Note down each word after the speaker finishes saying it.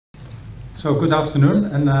So good afternoon,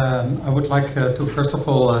 and I would like to first of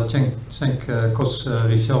all thank Coach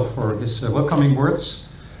Richel for his welcoming words,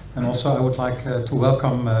 and also I would like to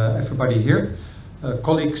welcome everybody here,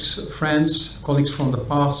 colleagues, friends, colleagues from the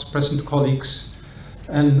past, present colleagues,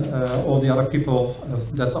 and all the other people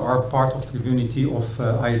that are part of the community of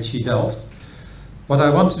IHE Delft. What I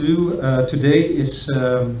want to do today is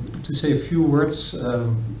to say a few words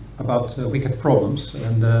about wicked problems,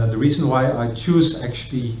 and the reason why I choose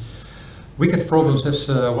actually wicked problems as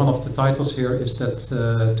one of the titles here is that,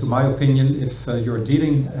 to my opinion, if you're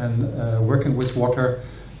dealing and working with water,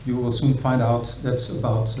 you will soon find out that's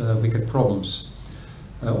about wicked problems.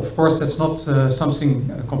 Of course, that's not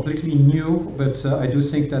something completely new, but I do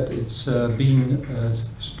think that it's being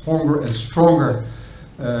stronger and stronger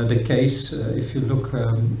the case if you look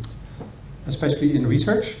especially in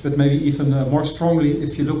research, but maybe even more strongly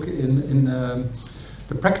if you look in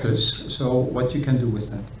the practice, so what you can do with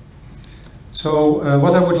that. So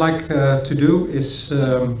what I would like to do is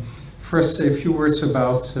first say a few words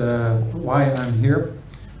about why I'm here,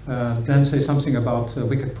 then say something about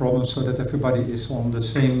wicked problems so that everybody is on the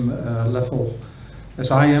same level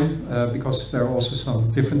as I am, because there are also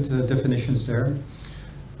some different definitions there.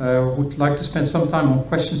 Would like to spend some time on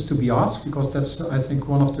questions to be asked, because that's, I think,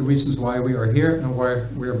 one of the reasons why we are here and why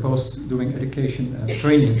we are both doing education and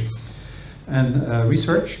training and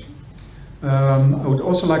research. I would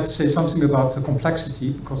also like to say something about the complexity,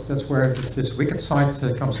 because that's where this wicked side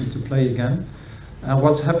comes into play again, and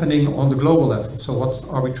what's happening on the global level. So what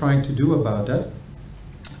are we trying to do about that,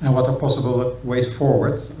 and what are possible ways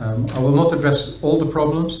forward? I will not address all the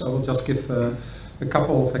problems, I will just give a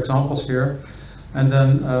couple of examples here. And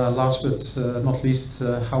then last but not least,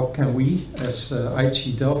 how can we as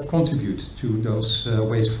IHE Delft contribute to those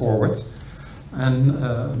ways forward? And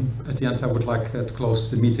at the end I would like to close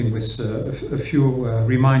the meeting with a few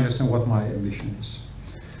reminders on what my ambition is.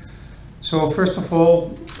 So first of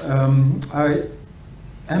all, I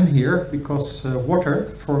am here because water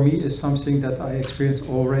for me is something that I experienced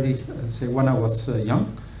already, say, when I was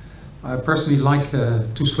young. I personally like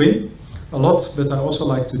to swim a lot, but I also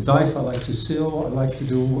like to dive, I like to sail, I like to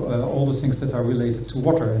do all the things that are related to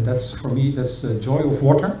water, and that's, for me, that's the joy of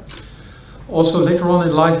water. Also later on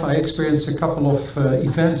in life I experienced a couple of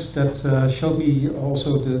events that showed me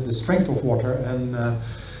also the strength of water and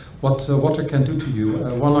what water can do to you.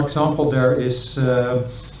 One example there is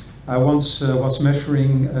I once was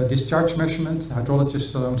measuring discharge measurement.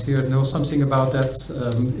 Hydrologists around here know something about that.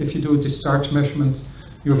 If you do a discharge measurement,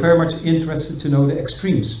 you're very much interested to know the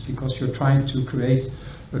extremes, because you're trying to create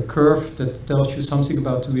a curve that tells you something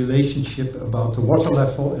about the relationship about the water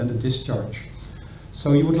level and the discharge.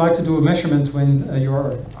 So you would like to do a measurement when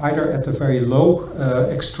you're either at a very low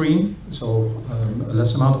extreme, so a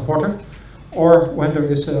less amount of water, or when there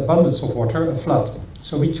is an abundance of water, a flood.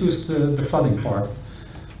 So we choose the flooding part.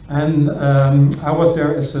 And I was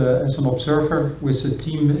there as an observer with a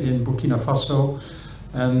team in Burkina Faso,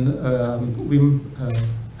 and we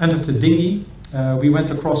entered the dinghy. We went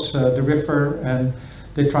across the river, and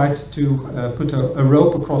they tried to put a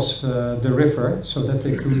rope across the river so that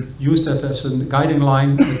they could use that as a guiding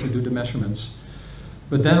line to do the measurements.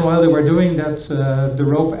 But then while they were doing that, the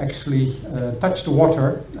rope actually touched the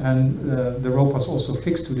water, and the rope was also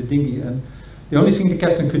fixed to the dinghy. And the only thing the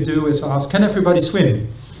captain could do is ask, "Can everybody swim?"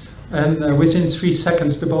 And within 3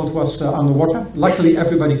 seconds the boat was underwater. Luckily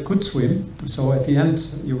everybody could swim, so at the end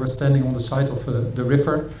you were standing on the side of the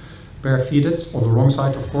river, barefooted, on the wrong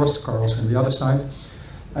side of course, car was on the other side.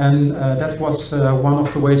 And that was one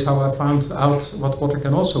of the ways how I found out what water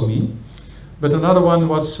can also mean. But another one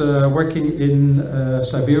was working in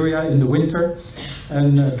Siberia in the winter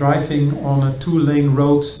and driving on a 2-lane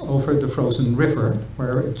road over the frozen river,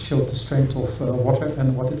 where it showed the strength of water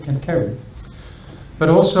and what it can carry. But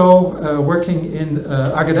also working in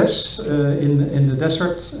Agadez in the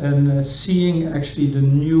desert and seeing actually the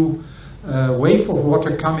new wave of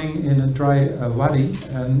water coming in a dry wadi,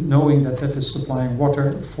 and knowing that that is supplying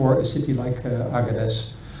water for a city like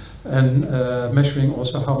Agadez, and measuring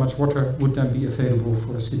also how much water would then be available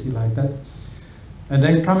for a city like that. And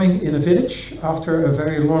then coming in a village after a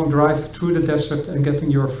very long drive through the desert and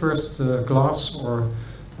getting your first glass or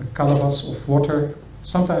a calabash of water,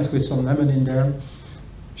 sometimes with some lemon in there,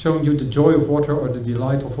 showing you the joy of water or the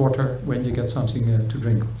delight of water when you get something to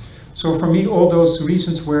drink. So for me, all those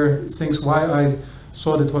reasons were things why I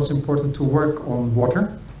thought it was important to work on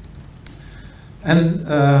water. And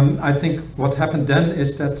I think what happened then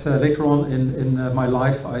is that later on in my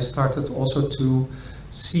life I started also to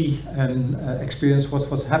see and experience what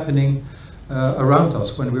was happening around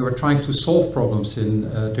us when we were trying to solve problems in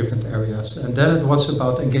different areas. And then it was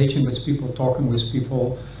about engaging with people, talking with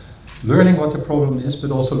people, learning what the problem is,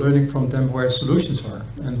 but also learning from them where solutions are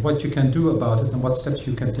and what you can do about it and what steps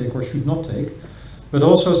you can take or should not take. But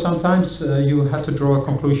also sometimes you had to draw a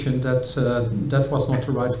conclusion that that was not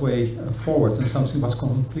the right way forward and something was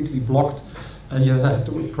completely blocked and you had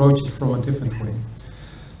to approach it from a different way.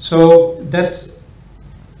 So that,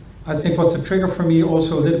 I think, was the trigger for me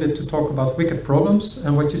also a little bit to talk about wicked problems.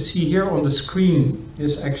 And what you see here on the screen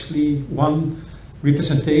is actually one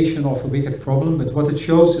representation of a wicked problem, but what it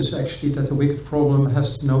shows is actually that a wicked problem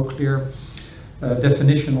has no clear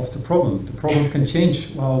definition of the problem. The problem can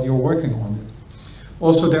change while you're working on it.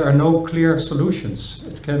 Also, there are no clear solutions.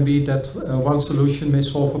 It can be that one solution may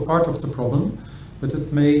solve a part of the problem, but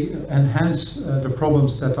it may enhance the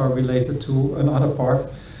problems that are related to another part,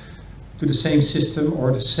 to the same system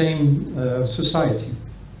or the same society.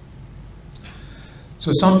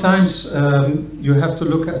 So sometimes you have to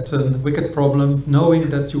look at a wicked problem knowing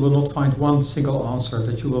that you will not find one single answer,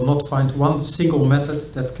 that you will not find one single method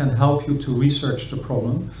that can help you to research the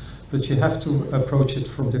problem, but you have to approach it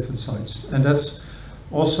from different sides. And that's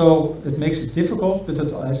also, it makes it difficult,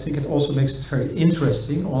 but I think it also makes it very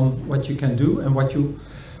interesting on what you can do and what you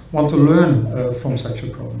want to learn from such a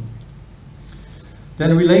problem.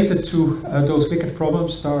 Then related to those wicked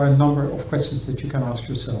problems, there are a number of questions that you can ask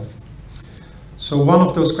yourself. So one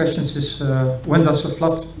of those questions is, when does a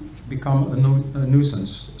flood become a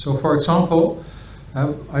nuisance? So for example,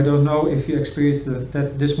 I don't know if you experienced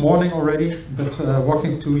that this morning already, but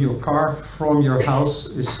walking to your car from your house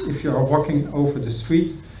is, if you are walking over the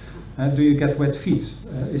street, do you get wet feet?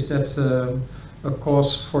 Is that a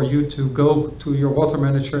cause for you to go to your water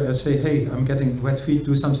manager and say, hey, I'm getting wet feet,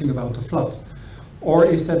 do something about the flood? Or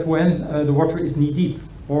is that when the water is knee deep,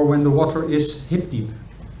 or when the water is hip deep?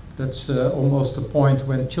 That's almost the point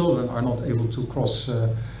when children are not able to cross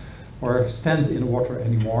or stand in water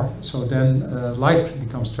anymore. So then life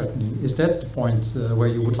becomes threatening. Is that the point where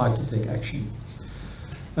you would like to take action?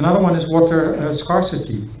 Another one is water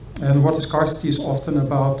scarcity. And water scarcity is often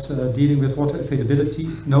about dealing with water availability,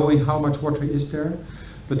 knowing how much water is there,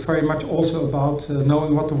 but very much also about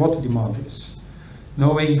knowing what the water demand is.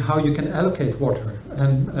 Knowing how you can allocate water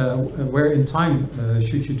and where in time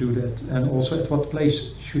should you do that, and also at what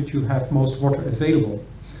place should you have most water available.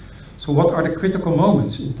 So what are the critical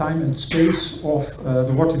moments in time and space of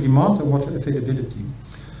the water demand and water availability?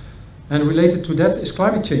 And related to that, is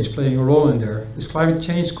climate change playing a role in there? Is climate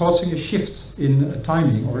change causing a shift in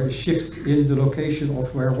timing or a shift in the location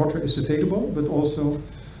of where water is available, but also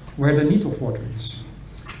where the need of water is?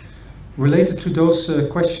 Related to those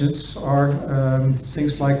questions are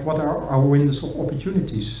things like, what are our windows of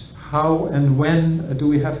opportunities? How and when do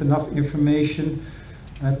we have enough information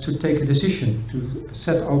to take a decision, to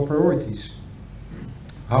set our priorities?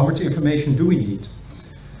 How much information do we need?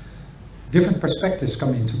 Different perspectives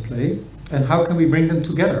come into play, and how can we bring them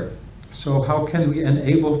together? So how can we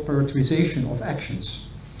enable prioritization of actions?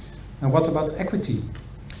 And what about equity?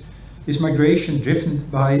 Is migration driven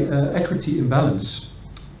by equity imbalance?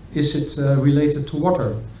 Is it related to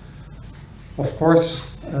water? Of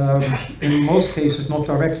course, in most cases not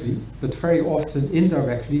directly, but very often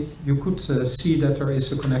indirectly, you could see that there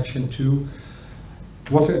is a connection to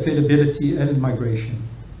water availability and migration.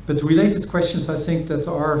 But related questions, I think, that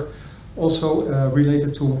are also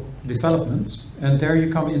related to development. And there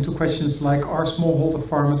you come into questions like, are smallholder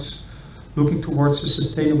farmers looking towards a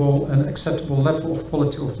sustainable and acceptable level of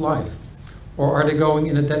quality of life? Or are they going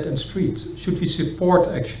in a dead-end street? Should we support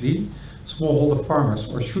actually smallholder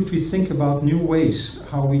farmers, or should we think about new ways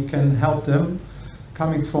how we can help them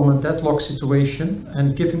coming from a deadlock situation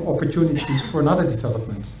and giving opportunities for another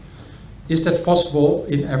development? Is that possible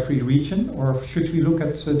in every region, or should we look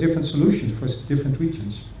at different solutions for different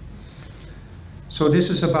regions? So this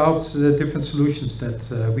is about the different solutions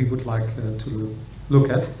that we would like to look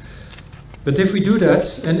at. But if we do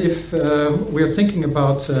that, and if we are thinking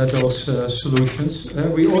about those solutions,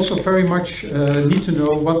 we also very much need to know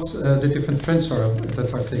what the different trends are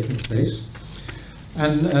that are taking place.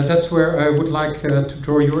 And that's where I would like to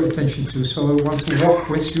draw your attention to. So I want to walk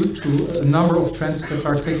with you to a number of trends that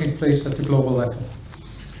are taking place at the global level.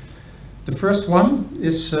 The first one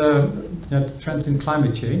is the trend in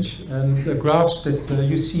climate change. And the graphs that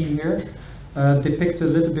you see here depict a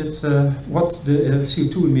little bit what the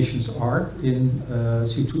CO2 emissions are in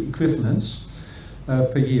CO2 equivalents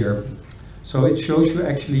per year. So it shows you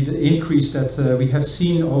actually the increase that we have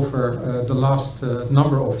seen over the last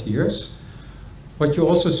number of years. What you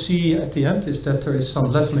also see at the end is that there is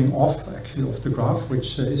some leveling off actually of the graph,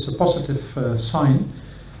 which is a positive sign.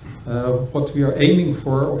 What we are aiming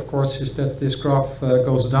for, of course, is that this graph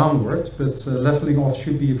goes downward, but leveling off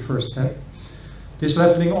should be a first step. This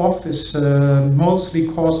leveling off is mostly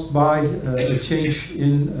caused by a change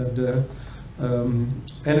in the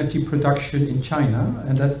energy production in China,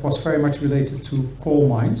 and that was very much related to coal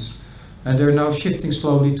mines. And they're now shifting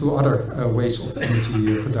slowly to other ways of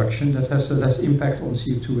energy production that has a less impact on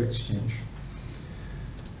CO2 exchange.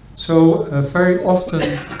 So very often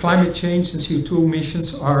climate change and CO2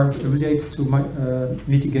 emissions are related to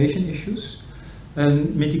mitigation issues.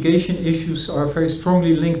 And mitigation issues are very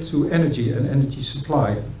strongly linked to energy and energy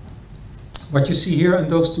supply. What you see here in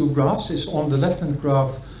those two graphs is on the left-hand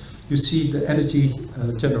graph you see the energy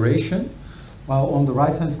generation, while on the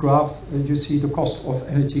right-hand graph you see the cost of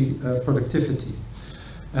energy productivity.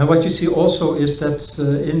 And what you see also is that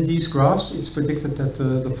in these graphs it's predicted that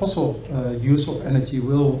the fossil use of energy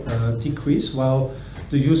will decrease, while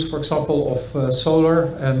the use, for example, of solar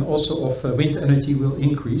and also of wind energy will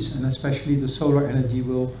increase, and especially the solar energy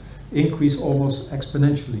will increase almost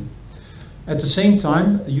exponentially. At the same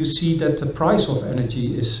time, you see that the price of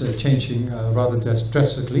energy is changing rather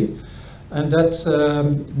drastically, and that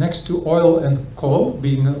next to oil and coal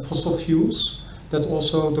being fossil fuels, that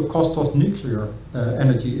also the cost of nuclear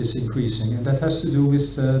energy is increasing, and that has to do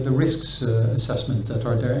with the risks assessments that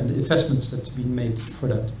are there and the investments that have been made for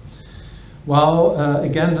that. While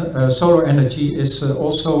again, solar energy is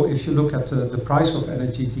also, if you look at the price of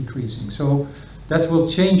energy, decreasing. So that will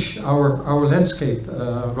change our landscape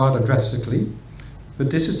rather drastically, but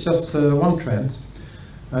this is just one trend.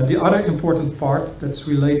 The other important part that's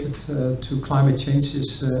related to climate change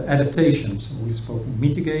is adaptation. So we've spoken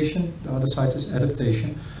mitigation, the other side is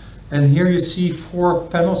adaptation. And here you see 4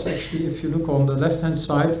 panels actually, if you look on the left-hand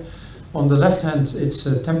side. On the left hand it's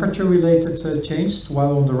temperature-related change,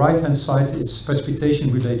 while on the right-hand side it's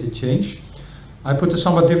precipitation-related change. I put a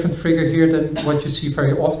somewhat different figure here than what you see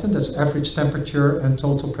very often. That's average temperature and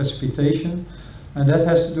total precipitation. And that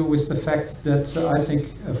has to do with the fact that I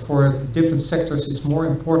think for different sectors it's more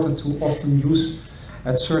important to often use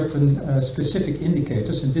at certain specific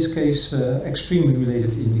indicators, in this case extremely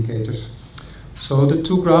related indicators. So the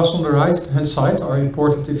 2 graphs on the right hand side are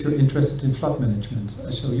important if you're interested in flood management.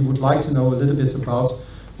 So you would like to know a little bit about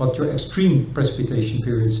what your extreme precipitation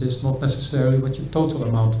periods is, not necessarily what your total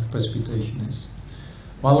amount of precipitation is.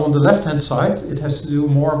 While on the left hand side it has to do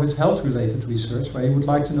more with health related research, where you would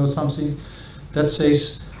like to know something that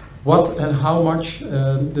says what and how much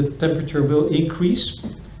the temperature will increase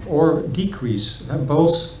or decrease.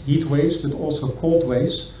 Both heat waves but also cold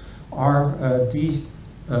waves are the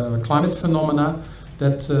climate phenomena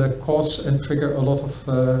that cause and trigger a lot of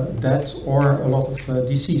death or a lot of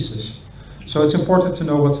diseases. So it's important to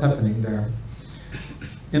know what's happening there.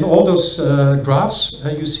 In all those graphs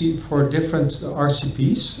you see for different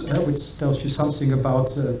RCPs, which tells you something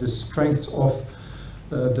about the strength of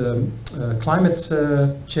the climate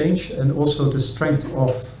change and also the strength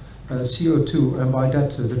of CO2, and by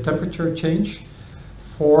that the temperature change.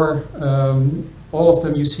 For all of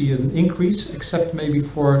them you see an increase, except maybe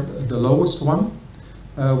for the lowest one,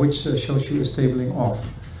 which shows you a stabling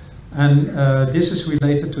off. And this is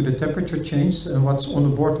related to the temperature change, and what's on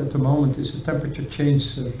the board at the moment is a temperature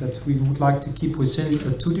change that we would like to keep within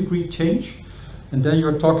a 2-degree change. And then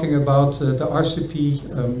you're talking about the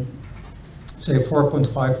RCP, say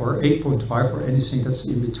 4.5 or 8.5 or anything that's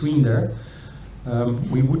in between there.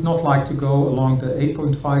 We would not like to go along the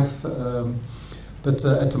 8.5, but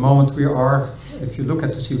at the moment we are, if you look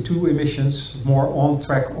at the CO2 emissions, more on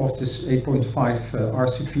track of this 8.5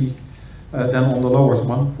 RCP than on the lower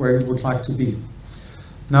one, where we would like to be.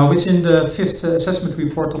 Now within the 5th assessment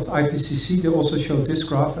report of the IPCC, they also showed this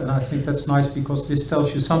graph, and I think that's nice because this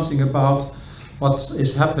tells you something about what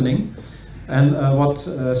is happening and what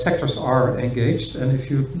sectors are engaged. And if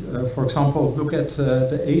you, for example, look at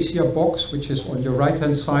the Asia box, which is on your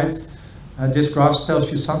right-hand side, this graph tells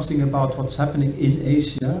you something about what's happening in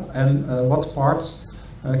Asia and what parts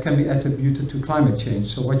can be attributed to climate change.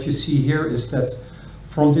 So what you see here is that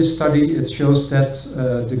from this study it shows that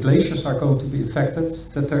the glaciers are going to be affected,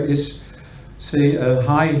 that there is, say, a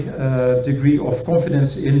high degree of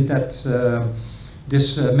confidence in that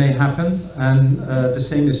this may happen, and the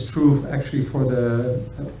same is true actually for the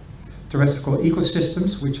terrestrial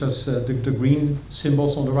ecosystems, which is the green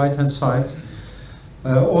symbols on the right hand side.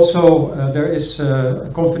 Also there is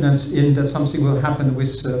confidence in that something will happen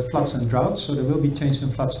with floods and droughts, so there will be change in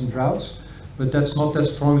floods and droughts, but that's not that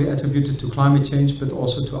strongly attributed to climate change but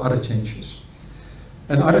also to other changes.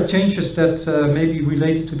 And other changes that may be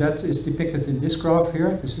related to that is depicted in this graph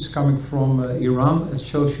here. This is coming from Iran. It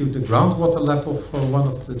shows you the groundwater level for one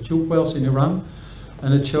of the tube wells in Iran.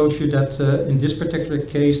 and it shows you that in this particular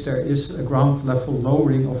case there is a ground level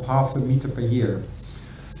lowering of 0.5 meter per year.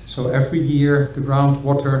 So every year the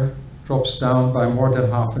groundwater drops down by more than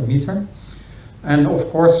 0.5 meter. And of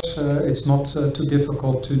course it's not too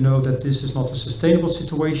difficult to know that this is not a sustainable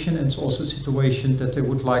situation, and it's also a situation that they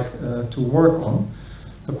would like to work on.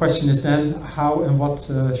 The question is then how and what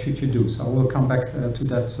should you do? So I will come back to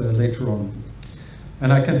that later on.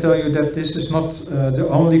 And I can tell you that this is not the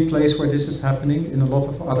only place where this is happening. In a lot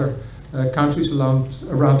of other countries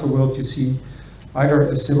around the world you see either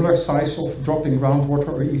a similar size of drop in groundwater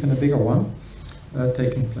or even a bigger one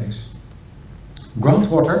taking place.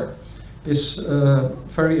 Groundwater is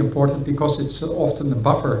very important because it's often a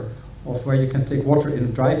buffer of where you can take water in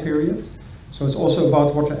a dry period. So it's also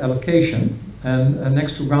about water allocation, and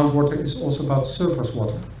next to groundwater is also about surface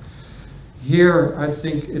water. Here I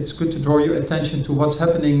think it's good to draw your attention to what's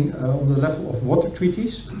happening on the level of water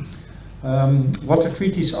treaties. Water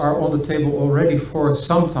treaties are on the table already for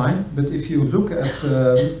some time, but if you look at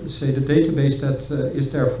say the database that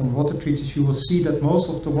is there from water treaties, you will see that most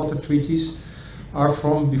of the water treaties are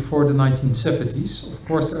from before the 1970s. Of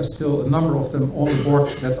course, there are still a number of them on the board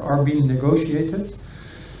that are being negotiated.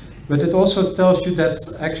 But it also tells you that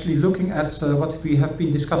actually looking at what we have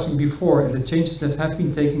been discussing before and the changes that have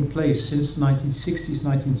been taking place since the 1960s,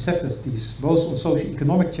 1970s, both on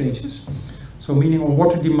socio-economic changes, so meaning on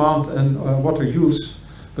water demand and water use,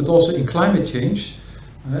 but also in climate change,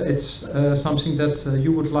 it's something that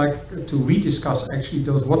you would like to rediscuss actually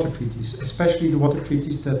those water treaties, especially the water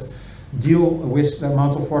treaties that deal with the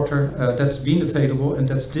amount of water that's been available and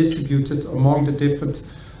that's distributed among the different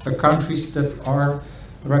countries that are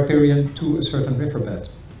riparian to a certain riverbed.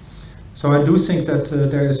 So I do think that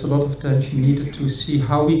there is a lot of attention needed to see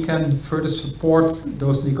how we can further support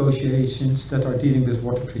those negotiations that are dealing with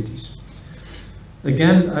water treaties.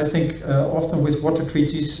 Again, I think often with water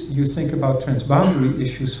treaties you think about transboundary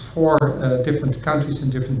issues for different countries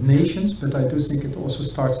and different nations, but I do think it also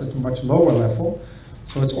starts at a much lower level.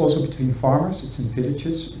 So it's also between farmers, it's in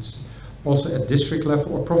villages, it's also at district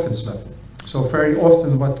level or province level. So very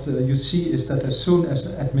often what you see is that as soon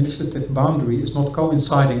as the administrative boundary is not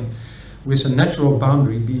coinciding with a natural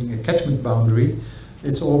boundary, being a catchment boundary,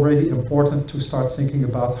 it's already important to start thinking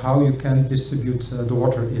about how you can distribute the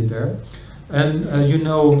water in there. And you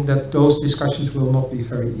know that those discussions will not be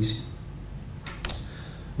very easy.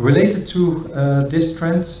 Related to this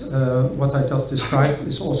trend, what I just described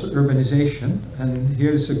is also urbanization. And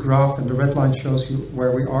here's a graph, and the red line shows you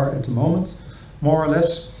where we are at the moment, more or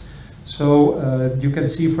less. So you can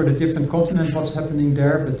see for the different continents what's happening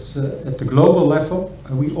there, but at the global level,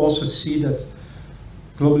 we also see that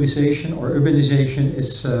globalization or urbanization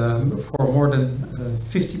is for more than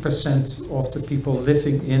 50% of the people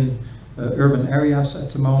living in urban areas at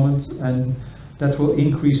the moment, and that will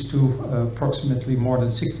increase to approximately more than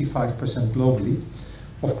 65% globally.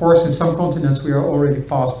 Of course, in some continents we are already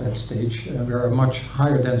past that stage. There are a much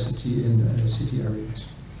higher density in city areas.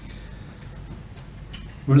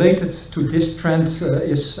 Related to this trend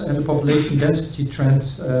is the population density trend.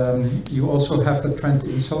 You also have a trend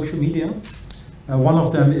in social media. One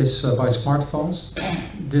of them is by smartphones.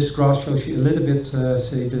 This graph shows you a little bit,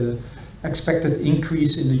 say, the expected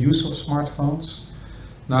increase in the use of smartphones.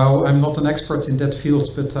 Now, I'm not an expert in that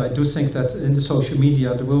field, but I do think that in the social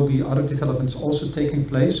media there will be other developments also taking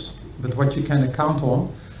place. But what you can account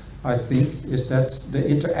on, I think, is that the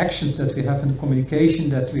interactions that we have and the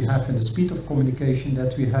communication that we have and the speed of communication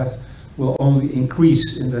that we have will only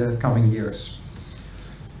increase in the coming years.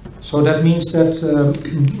 So that means that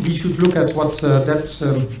we should look at what that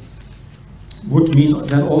would mean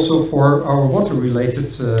then also for our water-related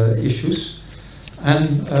issues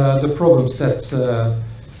and the problems that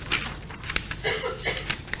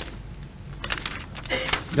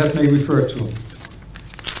that may refer to.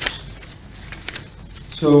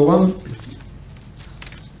 So one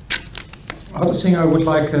other thing I would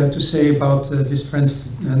like to say about this trend,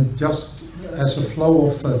 and just as a flow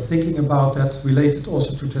of thinking about that, related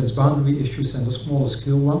also to transboundary issues and the smaller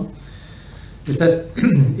scale one, is that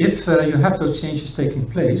if you have those changes taking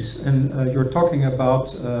place and you're talking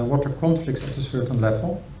about water conflicts at a certain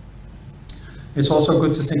level, it's also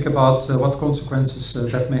good to think about what consequences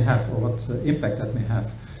that may have or what impact that may have.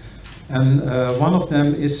 And one of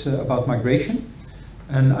them is about migration.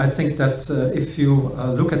 And I think that if you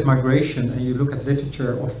look at migration and you look at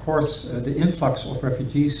literature, of course, the influx of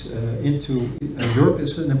refugees into Europe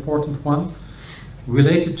is an important one.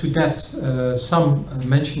 Related to that, some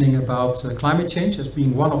mentioning about climate change as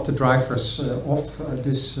being one of the drivers of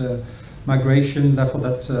this migration level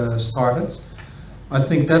that started. I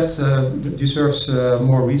think that deserves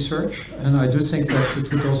more research, and I do think that it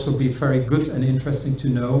would also be very good and interesting to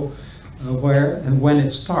know where and when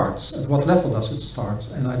it starts, at what level does it start.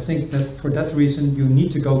 And I think that for that reason you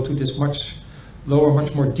need to go to this much lower,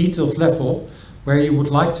 much more detailed level, where you would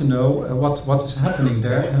like to know what is happening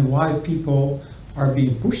there and why people are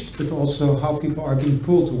being pushed, but also how people are being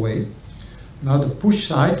pulled away. Now the push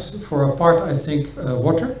side, for a part, I think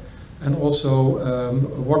water, and also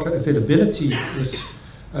water availability is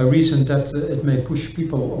a reason that it may push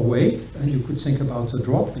people away, and you could think about a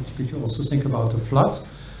drought, but you could also think about a flood.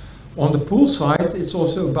 On the pull side, it's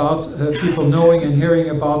also about people knowing and hearing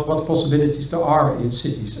about what possibilities there are in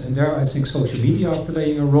cities, and there I think social media are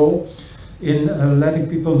playing a role in letting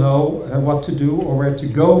people know what to do or where to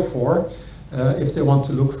go for if they want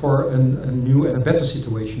to look for a new and a better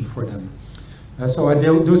situation for them. So I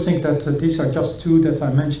do think that these are just two that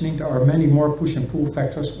I'm mentioning. There are many more push and pull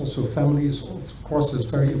factors. Also family is of course a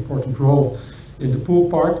very important role in the pull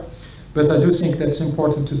part. But I do think that's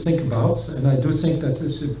important to think about, and I do think that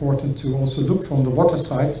it's important to also look from the water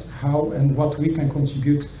side how and what we can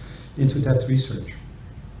contribute into that research.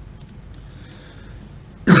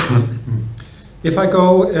 If I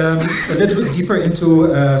go a little bit deeper into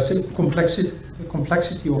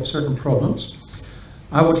complexity of certain problems,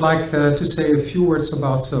 I would like to say a few words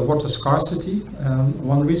about water scarcity.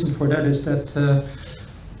 One reason for that is that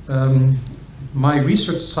my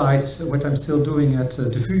research site, what I'm still doing at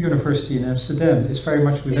the VU University in Amsterdam, is very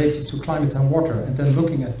much related to climate and water, and then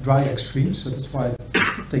looking at dry extremes. So that's why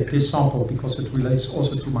I take this sample, because it relates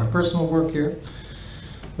also to my personal work here.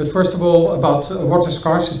 But first of all, about water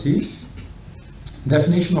scarcity.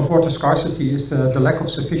 Definition of water scarcity is the lack of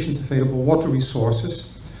sufficient available water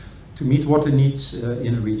resources to meet water needs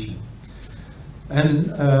in a region.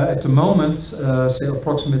 And at the moment, say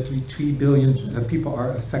approximately 3 billion people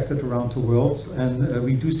are affected around the world, and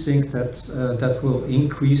we do think that that will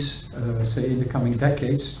increase, say in the coming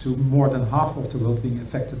decades, to more than half of the world being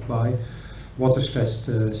affected by water-stressed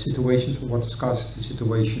situations or water scarcity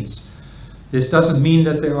situations. This doesn't mean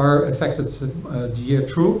that they are affected the year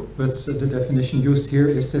through, but the definition used here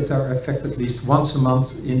is that they are affected at least once a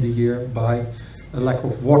month in the year by a lack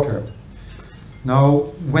of water.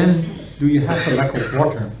 Now, when do you have a lack of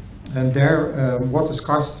water? And there, water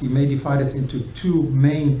scarcity may divide it into two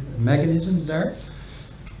main mechanisms there.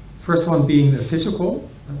 First one being the physical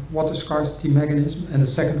water scarcity mechanism, and the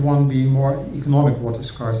second one being more economic water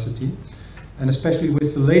scarcity. And especially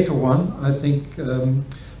with the later one, I think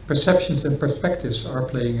perceptions and perspectives are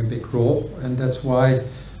playing a big role, and that's why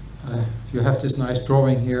you have this nice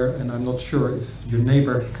drawing here, and I'm not sure if your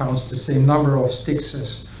neighbor counts the same number of sticks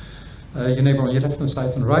as your neighbor on your left-hand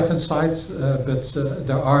side and right-hand side, but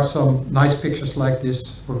there are some nice pictures like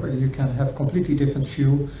this where you can have completely different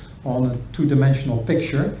view on a two-dimensional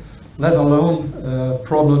picture, let alone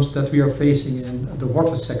problems that we are facing in the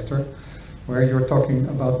water sector, where you're talking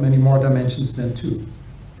about many more dimensions than two.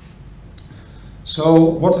 So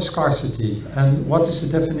water scarcity, and what is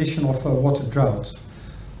the definition of a water drought?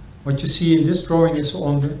 What you see in this drawing is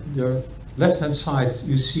on the left-hand side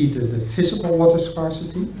you see the physical water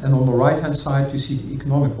scarcity, and on the right-hand side you see the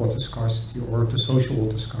economic water scarcity or the social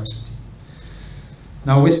water scarcity.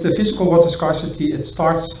 Now with the physical water scarcity it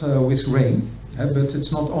starts with rain, but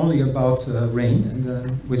it's not only about rain,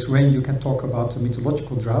 and with rain you can talk about the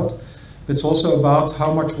meteorological drought, but it's also about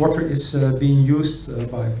how much water is being used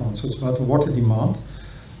by plants. So it's about the water demand,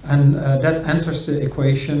 and that enters the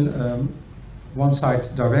equation one side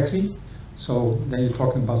directly. So then you're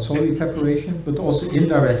talking about soil evaporation, but also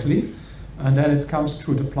indirectly, and then it comes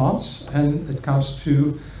through the plants, and it comes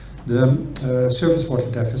to the surface water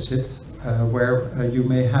deficit, where you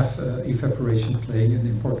may have evaporation playing an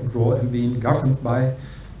important role and being governed by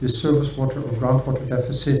the surface water or groundwater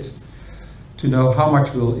deficit to know how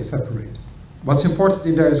much will evaporate. What's important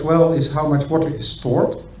in there as well is how much water is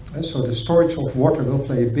stored. So the storage of water will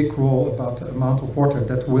play a big role about the amount of water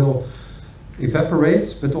that will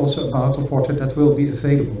evaporate, but also amount of water that will be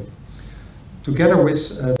available. Together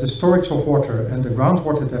with the storage of water and the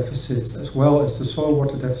groundwater deficit, as well as the soil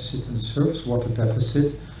water deficit and the surface water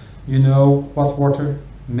deficit, you know what water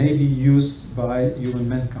may be used by human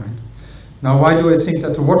mankind. Now, why do I think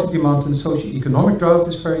that the water demand in socio-economic drought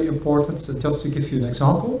is very important? So just to give you an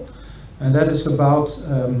example, and that is about,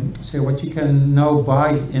 say, what you can now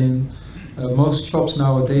buy in most shops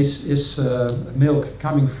nowadays is milk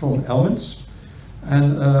coming from almonds.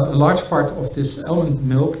 And a large part of this almond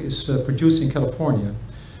milk is produced in California.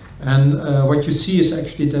 And what you see is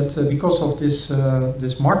actually that because of this,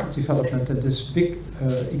 this market development and this big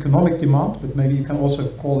economic demand, but maybe you can also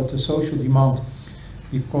call it a social demand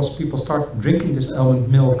because people start drinking this almond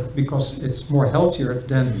milk because it's more healthier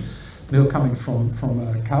than milk coming from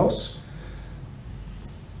cows.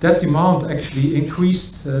 That demand actually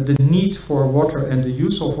increased the need for water and the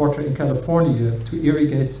use of water in California to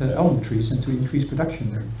irrigate almond trees and to increase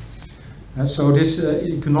production there. So this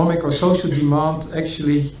economic or social demand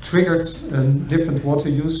actually triggered different water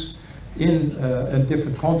use in a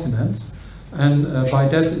different continent, and by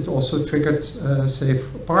that it also triggered, say,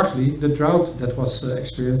 partly the drought that was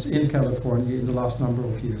experienced in California in the last number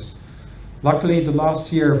of years. Luckily, the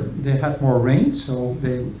last year they had more rain, so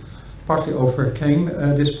they partly overcame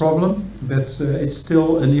this problem, but it's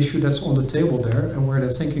still an issue that's on the table there, and where they're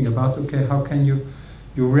thinking about, okay, how can you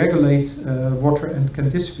regulate water and can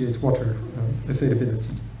distribute water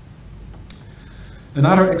availability.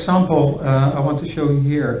 Another example I want to show you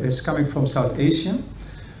here is coming from South Asia,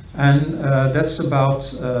 and that's about,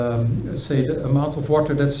 say, the amount of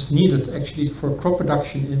water that's needed actually for crop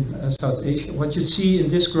production in South Asia. What you see in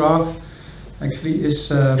this graph actually is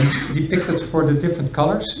depicted for the different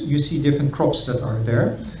colors. You see different crops that are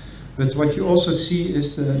there, but what you also see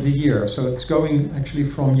is the year. So it's going actually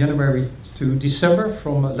from January to December,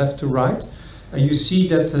 from left to right, and you see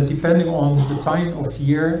that depending on the time of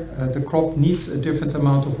year, the crop needs a different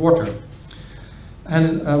amount of water.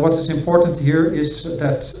 And what is important here is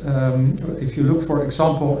that if you look, for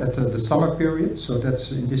example, at the summer period, so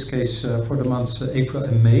that's in this case for the months April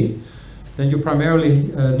and May, then you primarily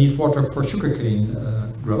need water for sugarcane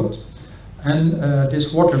growth. And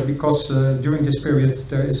this water, because during this period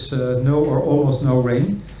there is no or almost no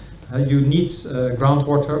rain, you need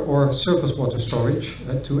groundwater or surface water storage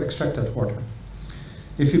to extract that water.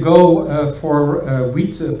 If you go for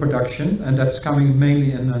wheat production, and that's coming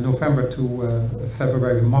mainly in November to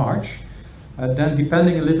February, March, then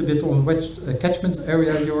depending a little bit on which catchment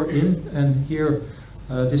area you're in, and here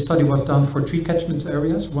this study was done for 3 catchment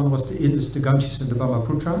areas. One was the Indus, the Ganges and the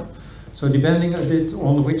Brahmaputra. So depending a bit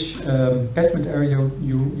on which catchment area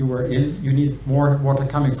you were in, you need more water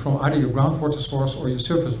coming from either your groundwater source or your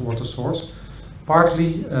surface water source,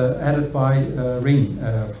 partly added by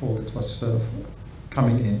rainfall that was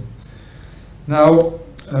coming in. Now,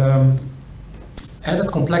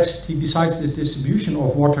 added complexity besides this distribution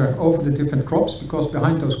of water over the different crops, because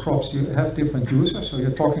behind those crops you have different users, so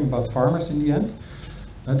you're talking about farmers in the end.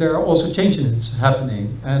 There are also changes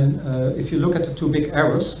happening, and if you look at the 2 big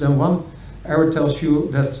arrows, then one arrow tells you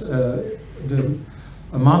that the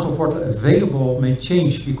amount of water available may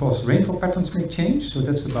change because rainfall patterns may change, so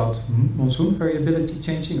that's about monsoon variability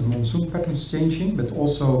changing and monsoon patterns changing, but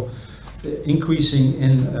also increasing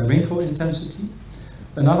in rainfall intensity.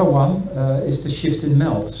 Another one is the shift in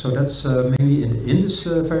melt, so that's mainly in the Indus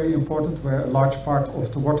very important, where a large part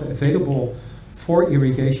of the water available for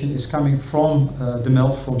irrigation is coming from the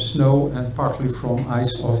melt from snow and partly from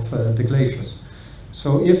ice of the glaciers.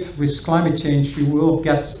 So if with climate change you will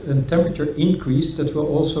get a temperature increase, that will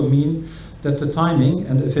also mean that the timing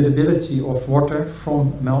and availability of water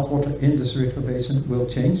from meltwater in this river basin will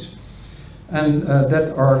change. And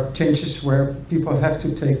that are changes where people have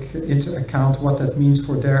to take into account what that means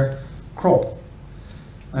for their crop.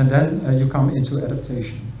 And then you come into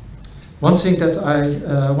adaptation. One thing that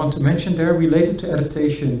I want to mention there related to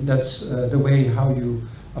adaptation, that's the way how you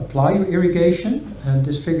apply your irrigation. And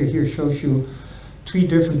this figure here shows you 3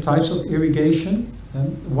 different types of irrigation.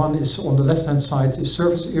 One is on the left hand side is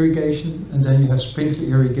surface irrigation, and then you have sprinkler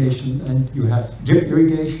irrigation, and you have drip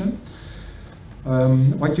irrigation.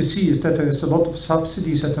 What you see is that there is a lot of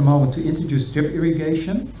subsidies at the moment to introduce drip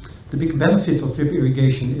irrigation. The big benefit of drip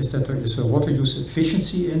irrigation is that there is a water use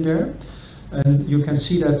efficiency in there. And you can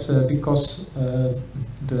see that because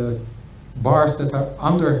the bars that are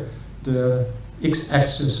under the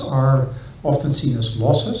x-axis are often seen as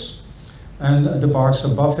losses, and the bars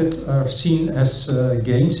above it are seen as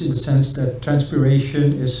gains, in the sense that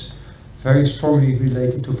transpiration is very strongly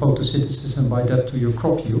related to photosynthesis and by that to your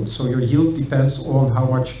crop yield. So your yield depends on how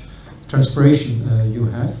much transpiration you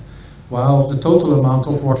have, while the total amount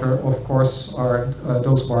of water, of course, are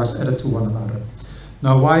those bars added to one another.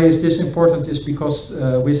 Now, why is this important is because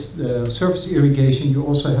with surface irrigation you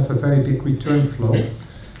also have a very big return flow.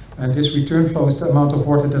 And this return flow is the amount of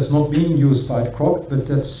water that's not being used by the crop, but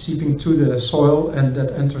that's seeping to the soil and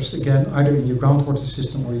that enters again either in your groundwater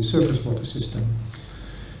system or your surface water system.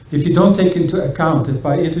 If you don't take into account that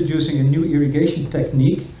by introducing a new irrigation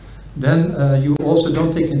technique, then you also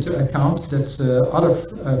don't take into account that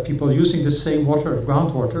other people using the same water,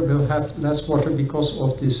 groundwater, will have less water because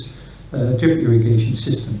of this drip irrigation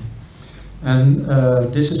system. And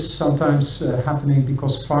this is sometimes happening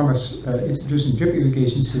because farmers introducing drip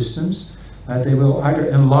irrigation systems They will either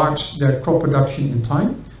enlarge their crop production in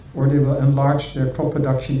time, or they will enlarge their crop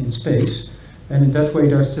production in space. And in that way,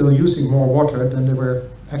 they're still using more water than they were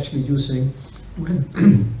actually using when,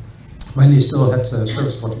 when they still had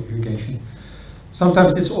surface water irrigation.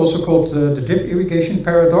 Sometimes it's also called the drip irrigation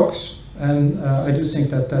paradox, and I do think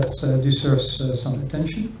that that deserves some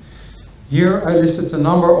attention. Here I listed a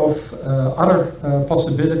number of other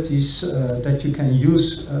possibilities that you can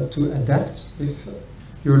use to adapt if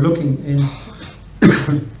you're looking in,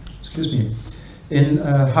 excuse me, in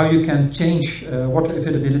how you can change water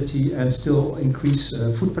availability and still increase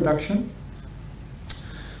food production.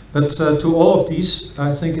 But to all of these,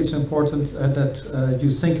 I think it's important that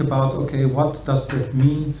you think about, okay, what does that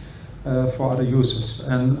mean for other users?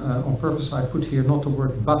 And on purpose I put here not the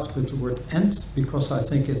word but the word and, because I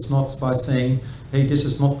think it's not by saying, hey, this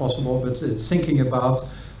is not possible, but it's thinking about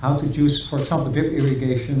how to use, for example, drip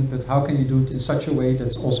irrigation, but how can you do it in such a way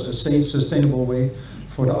that's also a safe, sustainable way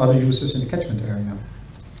for the other users in the catchment area.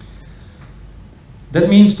 That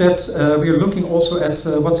means that we are looking also at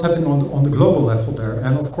what's happening on the global level there.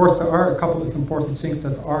 And of course there are a couple of important things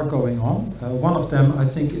that are going on. One of them I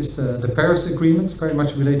think is the Paris Agreement, very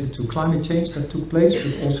much related to climate change that took place,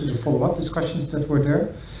 but also the follow-up discussions that were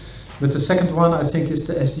there. But the second one I think is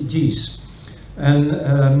the SDGs.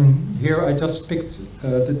 And here I just picked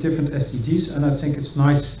the different SDGs, and I think it's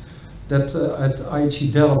nice that at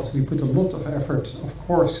IHE Delft we put a lot of effort, of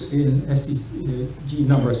course, in SDG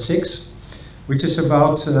number 6, which is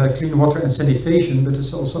about clean water and sanitation, but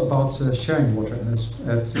it's also about sharing water and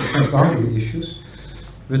transboundary issues.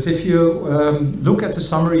 But if you look at the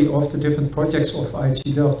summary of the different projects of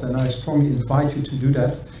IHE Delft, and I strongly invite you to do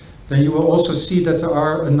that, then you will also see that there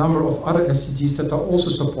are a number of other SDGs that are also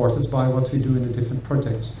supported by what we do in the different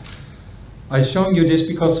projects. I've shown you this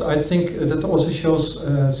because I think that also shows,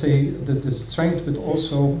 say, the strength, but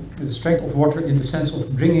also the strength of water in the sense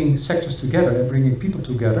of bringing sectors together and bringing people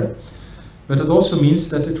together. But it also means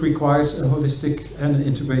that it requires a holistic and an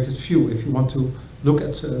integrated view if you want to look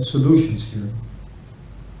at solutions here.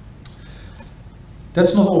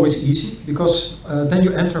 That's not always easy, because then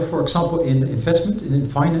you enter, for example, in investment, in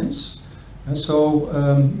finance. And so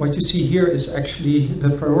what you see here is actually the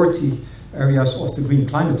priority areas of the Green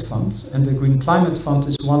Climate Fund. And the Green Climate Fund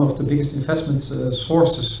is one of the biggest investment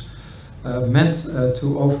sources meant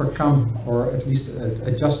to overcome, or at least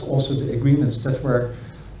adjust also the agreements that were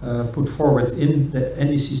put forward in the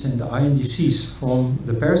NDCs and the INDCs from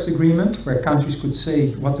the Paris Agreement, where countries could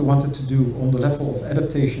say what they wanted to do on the level of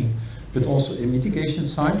adaptation, but also in mitigation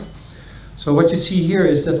side. So what you see here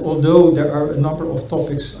is that although there are a number of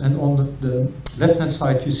topics, and on the left-hand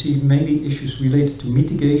side you see mainly issues related to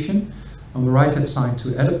mitigation, on the right-hand side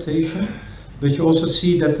to adaptation, but you also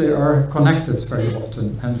see that they are connected very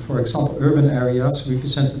often. And for example, urban areas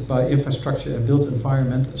represented by infrastructure and built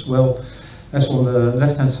environment, as well as on the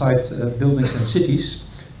left-hand side buildings and cities,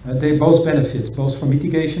 they both benefit, both from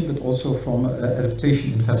mitigation but also from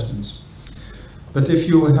adaptation investments. But if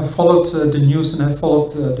you have followed the news and have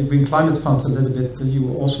followed the Green Climate Fund a little bit, you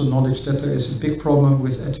will also acknowledge that there is a big problem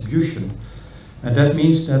with attribution. And that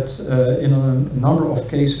means that in a number of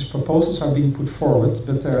cases proposals are being put forward,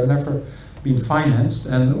 but they are never been financed.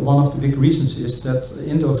 And one of the big reasons is that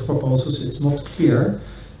in those proposals it's not clear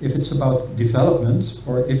if it's about development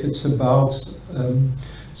or if it's about,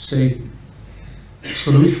 say,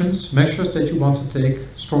 solutions, measures that you want to take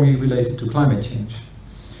strongly related to climate change.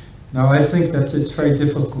 Now I think that it's very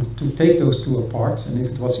difficult to take those two apart, and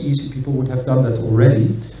if it was easy people would have done that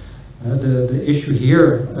already. The issue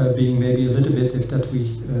here being maybe a little bit if that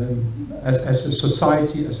we, as a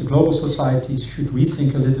society, as a global society, should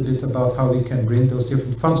rethink a little bit about how we can bring those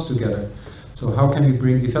different funds together. So how can we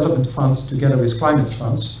bring development funds together with climate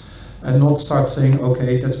funds, and not start saying,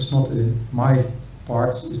 okay, that is not in my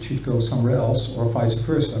part, it should go somewhere else, or vice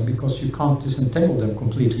versa, because you can't disentangle them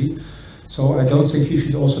completely. So I don't think you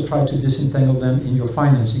should also try to disentangle them in your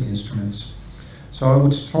financing instruments. So I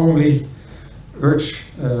would strongly urge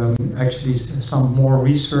actually some more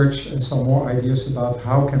research and some more ideas about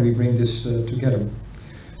how can we bring this together.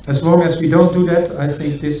 As long as we don't do that, I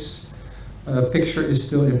think this picture is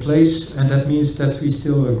still in place, and that means that we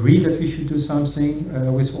still agree that we should do something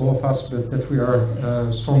with all of us, but that we are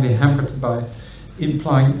strongly hampered by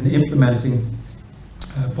implying and implementing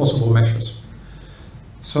possible measures.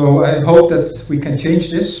 So I hope that we can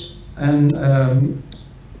change this, and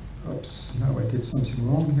oops, now I did something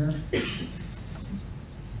wrong here.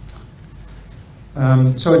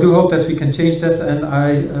 So I do hope that we can change that, and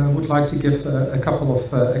I would like to give a couple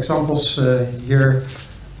of examples here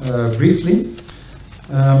briefly.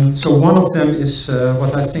 So one of them is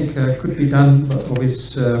what I think could be done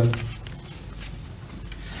with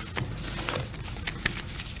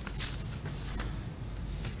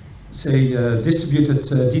say, distributed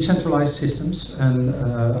decentralized systems, and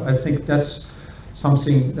I think that's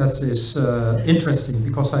something that is interesting,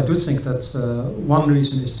 because I do think that one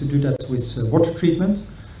reason is to do that with water treatment.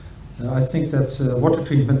 I think that water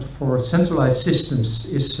treatment for centralized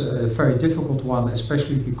systems is a very difficult one,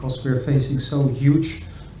 especially because we're facing so huge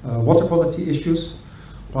water quality issues.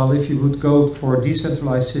 While if you would go for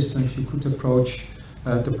decentralized systems, you could approach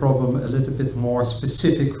the problem a little bit more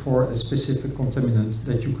specific for a specific contaminant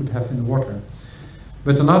that you could have in the water.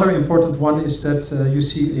 But another important one is that you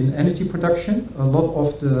see in energy production, a lot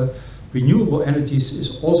of the renewable energies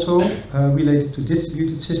is also related to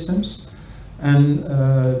distributed systems. And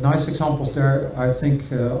nice examples there, I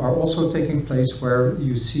think, are also taking place where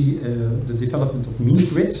you see the development of mini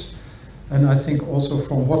grids. And I think also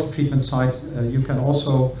from water treatment side, you can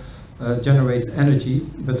also generate energy,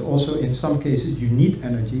 but also in some cases you need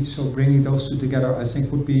energy. So bringing those two together, I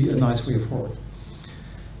think, would be a nice way forward.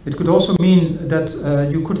 It could also mean that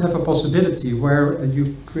you could have a possibility where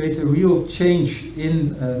you create a real change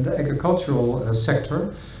in the agricultural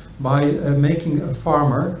sector by making a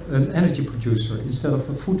farmer an energy producer instead of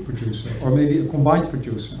a food producer, or maybe a combined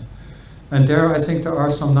producer. And there I think there are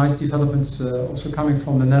some nice developments also coming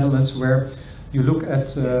from the Netherlands, where you look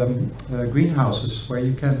at greenhouses where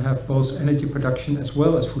you can have both energy production as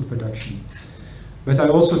well as food production. But I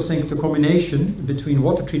also think the combination between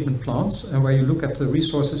water treatment plants and where you look at the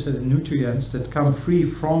resources and the nutrients that come free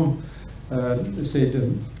from, let's say,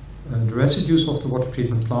 the residues of the water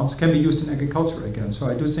treatment plants can be used in agriculture again. So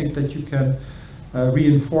I do think that you can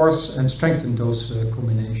reinforce and strengthen those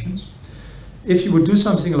combinations. If you would do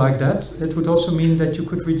something like that, it would also mean that you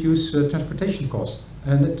could reduce transportation costs.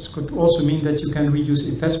 And it could also mean that you can reduce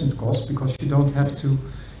investment costs, because you don't have to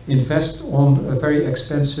invest on a very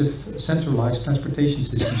expensive centralized transportation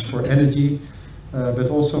systems for energy, but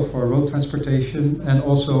also for road transportation and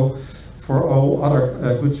also for all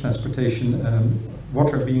other goods transportation,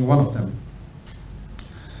 water being one of them.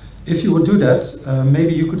 If you would do that,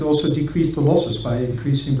 maybe you could also decrease the losses by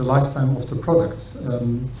increasing the lifetime of the product.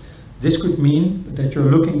 This could mean that you're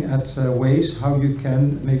looking at ways how you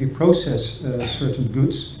can maybe process certain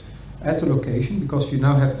goods at the location, because you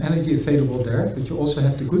now have energy available there, but you also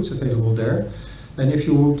have the goods available there. And if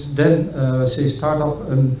you would then, say, start up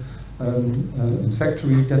a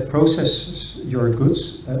factory that processes your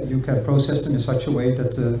goods, you can process them in such a way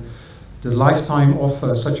that the lifetime of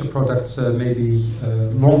such a product may be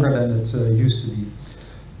longer than it used to be.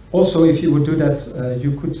 Also, if you would do that,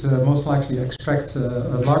 you could most likely extract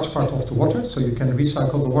a large part of the water, so you can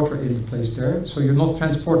recycle the water in the place there. So you're not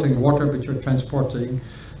transporting water, but you're transporting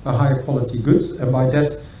a higher quality good, and by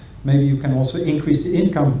that maybe you can also increase the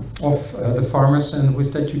income of the farmers, and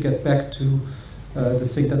with that you get back to the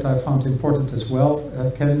thing that I found important as well.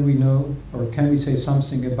 Can we know, or can we say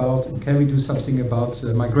something about, and can we do something about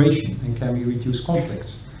migration, and can we reduce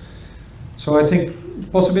conflicts? So I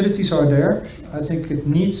think possibilities are there. I think it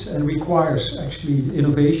needs and requires actually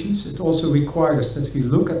innovations. It also requires that we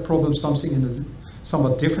look at problems something in a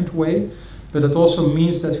somewhat different way, but it also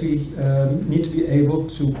means that we need to be able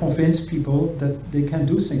to convince people that they can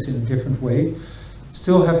do things in a different way,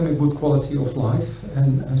 still having a good quality of life,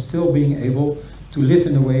 and still being able to live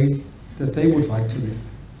in a way that they would like to live.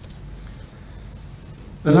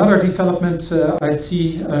 Another development I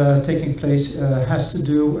see taking place has to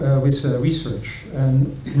do with research.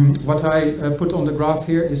 And what I put on the graph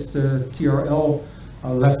here is the TRL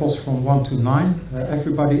levels from 1 to 9.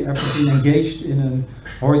 Everybody ever been engaged in an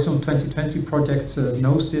Horizon 2020 project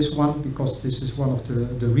knows this one, because this is one of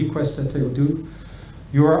the requests that they will do.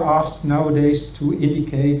 You are asked nowadays to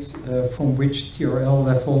indicate from which TRL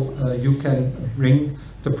level you can bring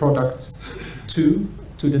the product to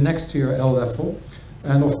the next TRL level.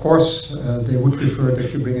 And of course, they would prefer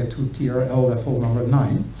that you bring it to TRL level number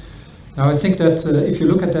 9. Now, I think that if you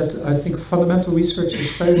look at that, I think fundamental research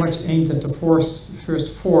is very much aimed at the first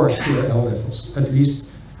 4 TRL levels, at least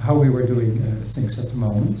how we were doing things at the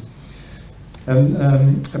moment. And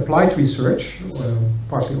applied research,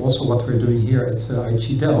 partly also what we're doing here at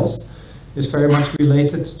IHE Delft, is very much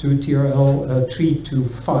related to TRL 3 to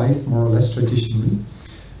 5, more or less traditionally.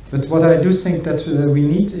 But what I do think that we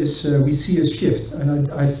need is we see a shift,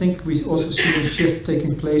 and I think we also see a shift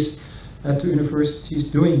taking place at the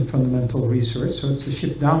universities doing fundamental research, so it's a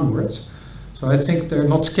shift downwards. So I think they're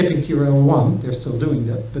not skipping TRL 1, they're still doing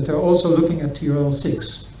that, but they're also looking at TRL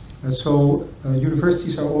 6. So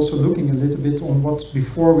universities are also looking a little bit on what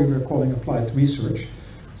before we were calling applied research.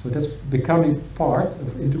 So that's becoming part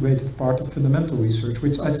of, integrated part of fundamental research,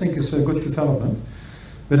 which I think is a good development.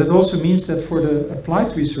 But it also means that for the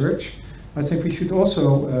applied research, I think we should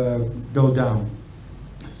also go down.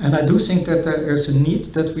 And I do think that there is a need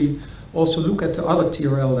that we also look at the other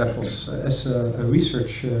TRL levels as a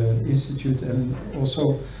research institute and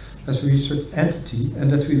also as a research entity,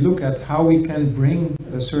 and that we look at how we can bring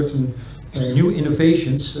certain new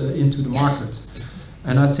innovations into the market.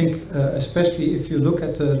 And I think especially if you look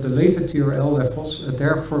at the later TRL levels,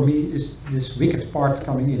 there for me is this wicked part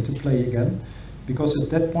coming into play again, because at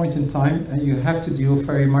that point in time you have to deal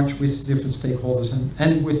very much with different stakeholders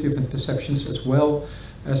and with different perceptions as well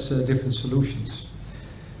as different solutions.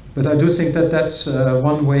 But I do think that that's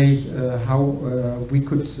one way how we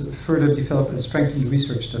could further develop and strengthen the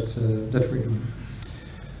research that we're doing.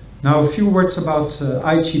 Now a few words about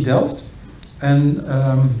IHE Delft, and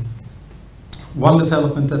one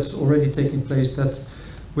development that's already taking place, that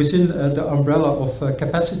within the umbrella of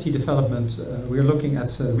capacity development, we're looking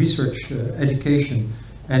at research, education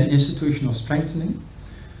and institutional strengthening.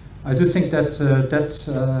 I do think that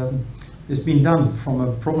is being done from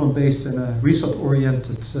a problem-based and a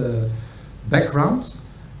result-oriented background,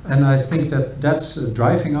 and I think that that's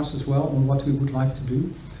driving us as well on what we would like to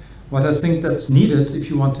do. What I think that's needed if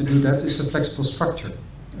you want to do that is a flexible structure,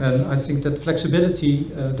 and I think that flexibility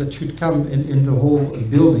that should come in the whole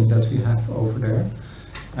building that we have over there,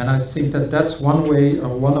 and I think that that's one way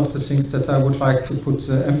or one of the things that I would like to put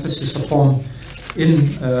emphasis upon in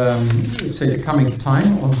say the coming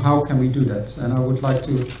time on how can we do that. And I would like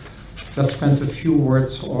to just spend a few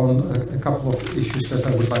words on a couple of issues that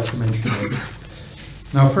I would like to mention.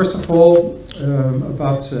 Now, first of all,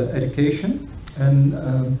 about education, and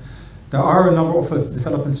there are a number of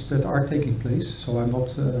developments that are taking place, so I'm not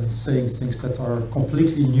saying things that are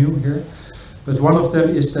completely new here, but one of them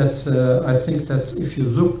is that I think that if you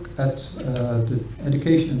look at the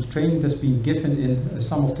education and training that's being given in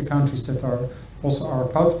some of the countries that are also our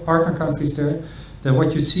partner countries there, then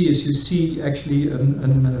what you see actually a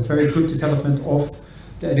very good development of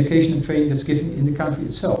the education and training that's given in the country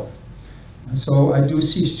itself. And so I do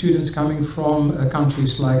see students coming from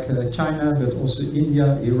countries like China, but also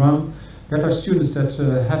India, Iran, that are students that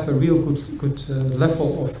have a real good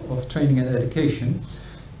level of training and education.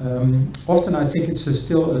 Often I think it's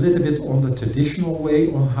still a little bit on the traditional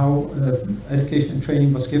way on how education and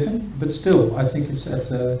training was given, but still I think it's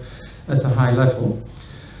at a high level.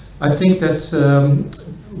 I think that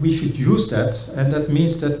we should use that, and that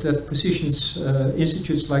means that positions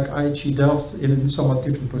institutes like IHE Delft in a somewhat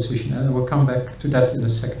different position, and I will come back to that in a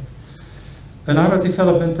second. Another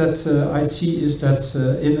development that I see is that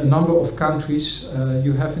in a number of countries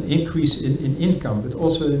you have an increase in income, but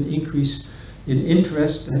also an increase in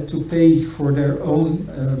interest to pay for their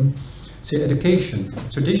own say education.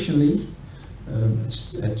 Traditionally,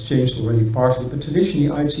 it's changed already partly, but traditionally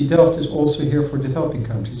IHE Delft is also here for developing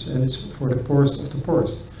countries, and it's for the poorest of the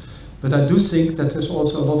poorest. But I do think that there's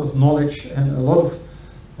also a lot of knowledge and a lot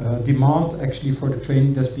of demand actually for the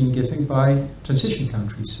training that's being given by transition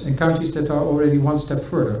countries and countries that are already one step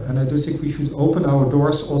further. And I do think we should open our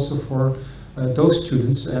doors also for those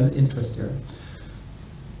students and interest there.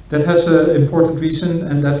 That has an important reason,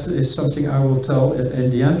 and that is something I will tell in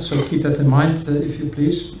the end, so keep that in mind if you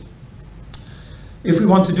please. If we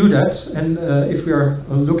want to do that, and if we are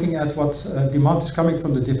looking at what demand is coming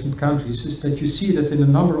from the different countries, is that you see that in a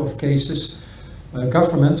number of cases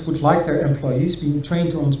governments would like their employees being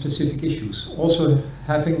trained on specific issues, also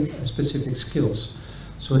having specific skills.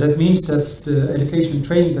 So that means that the education and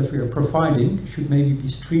training that we are providing should maybe be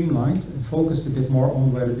streamlined and focused a bit more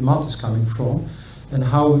on where the demand is coming from and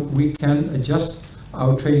how we can adjust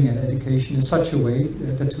our training and education in such a way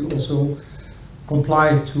that we also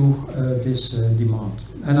comply to this demand.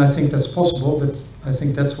 And I think that's possible, but I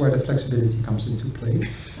think that's where the flexibility comes into play.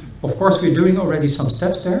 Of course, we're doing already some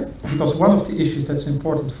steps there, because one of the issues that's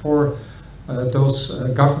important for those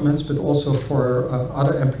governments, but also for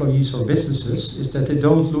other employees or businesses, is that they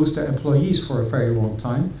don't lose their employees for a very long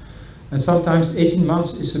time. And sometimes 18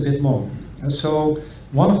 months is a bit long. And so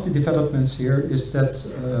one of the developments here is that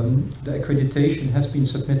the accreditation has been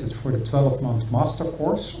submitted for the 12-month master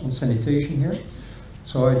course on sanitation here.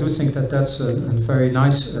 So I do think that that's a very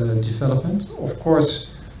nice development. Of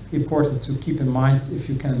course, important to keep in mind if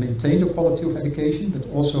you can maintain the quality of education, but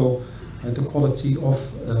also the quality of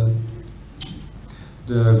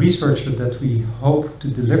the researcher that we hope to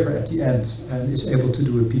deliver at the end and is able to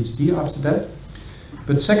do a PhD after that.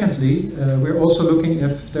 But secondly, we're also looking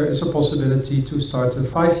if there is a possibility to start a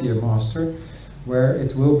 5-year master, where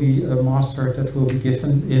it will be a master that will be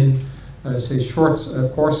given in say short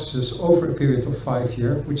courses over a period of 5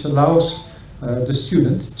 years, which allows the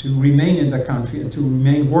student to remain in the country and to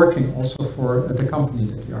remain working also for the company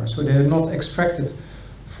that they are. So they are not extracted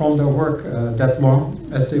from their work that long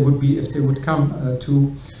as they would be if they would come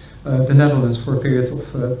to the Netherlands for a period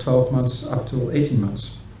of 12 months up to 18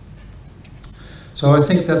 months. So I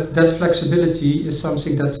think that that flexibility is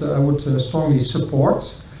something that I would strongly support.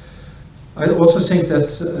 I also think that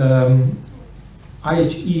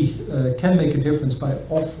IHE can make a difference by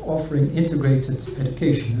offering integrated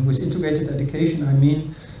education. And with integrated education, I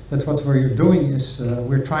mean that what we're doing is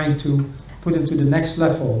we're trying to put into the next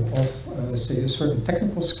level of, say, a certain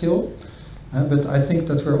technical skill. But I think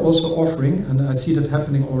that we're also offering, and I see that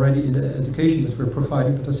happening already in the education that we're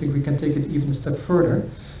providing, but I think we can take it even a step further,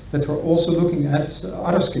 that we're also looking at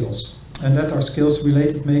other skills. And that are skills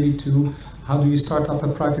related maybe to how do you start up a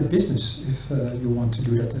private business if you want to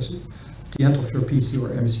do that at the end of your PhD or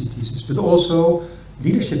MSc thesis. But also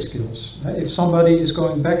leadership skills. If somebody is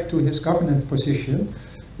going back to his governance position,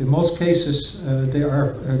 in most cases they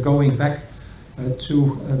are going back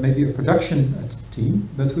to maybe a production team,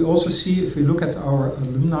 but we also see, if we look at our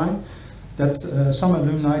alumni, that some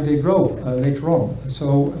alumni, they grow later on.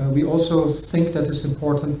 So we also think that it's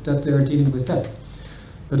important that they are dealing with that.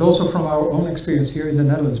 But also from our own experience here in the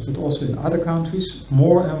Netherlands, but also in other countries,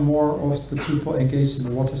 more and more of the people engaged in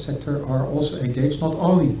the water sector are also engaged, not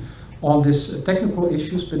only on these technical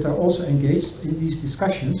issues, but are also engaged in these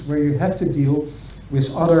discussions where you have to deal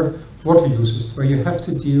with other water users, where you have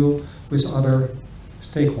to deal with other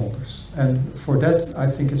stakeholders. And for that, I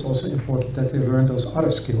think it's also important that they learn those other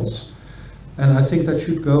skills. And I think that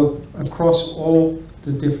should go across all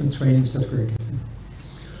the different trainings that we're giving.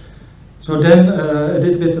 So then a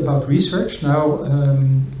little bit about research. Now,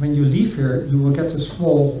 when you leave here, you will get a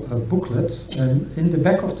small booklet. And in the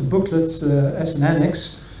back of the booklet, as an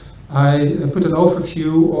annex, I put an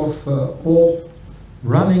overview of all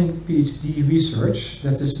running PhD research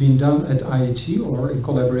that has been done at IHE or in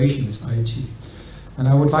collaboration with IHE. And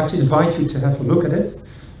I would like to invite you to have a look at it,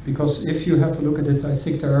 because if you have a look at it, I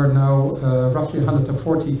think there are now roughly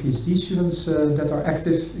 140 PhD students that are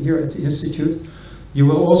active here at the Institute. You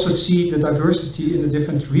will also see the diversity in the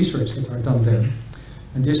different research that are done there.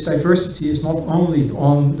 And this diversity is not only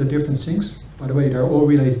on the different things, by the way, they're all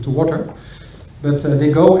related to water, but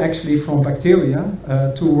they go actually from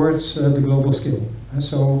bacteria towards the global scale. And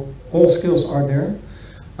so all skills are there.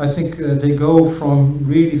 I think they go from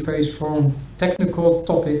really very strong technical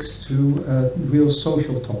topics to real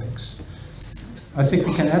social topics. I think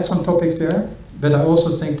we can add some topics there, but I also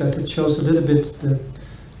think that it shows a little bit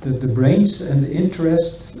the brains and the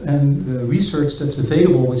interest and the research that's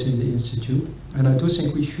available within the Institute. And I do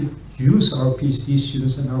think we should use our PhD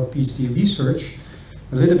students and our PhD research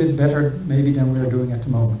a little bit better maybe than we're doing at the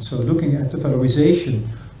moment. So looking at the valorization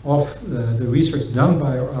of the research done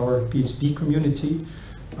by our PhD community,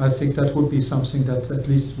 I think that would be something that at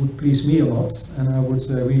least would please me a lot, and I would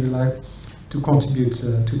really like to contribute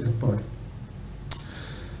to that part.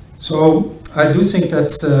 So I do think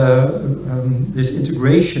that this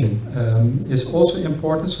integration is also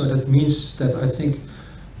important. So that means that I think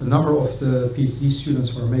a number of the PhD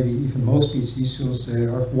students, or maybe even most PhD students, they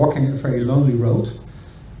are walking a very lonely road,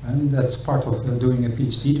 and that's part of doing a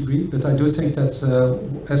PhD degree. But I do think that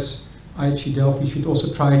as IHE Delft, we should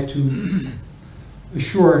also try to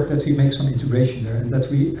assure that we make some integration there, and that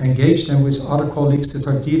we engage them with other colleagues that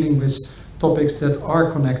are dealing with topics that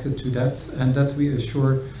are connected to that, and that we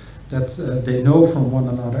assure that they know from one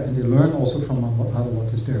another and they learn also from one another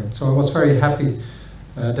what is there. So I was very happy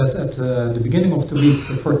that at the beginning of the week,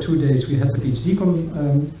 for 2 days, we had the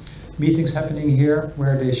PhD meetings happening here,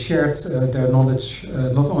 where they shared their knowledge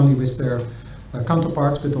not only with their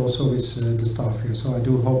counterparts, but also with the staff here. So I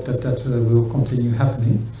do hope that that will continue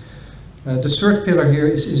happening. The third pillar here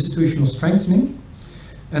is institutional strengthening.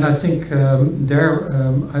 And I think there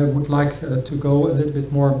I would like to go a little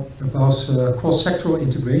bit more about cross-sectoral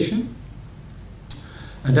integration.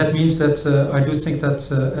 And that means that I do think that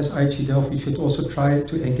as IHE Delft, we should also try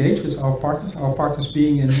to engage with our partners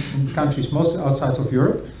being in countries mostly outside of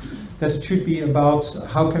Europe, that it should be about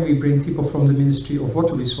how can we bring people from the Ministry of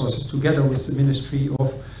Water Resources together with the Ministry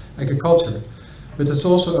of Agriculture. But it's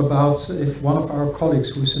also about if one of our colleagues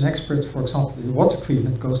who is an expert, for example, in water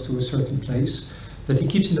treatment, goes to a certain place, that he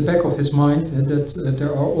keeps in the back of his mind that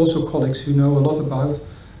there are also colleagues who know a lot about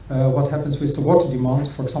what happens with the water demand,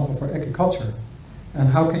 for example, for agriculture. And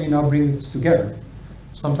how can you now bring it together?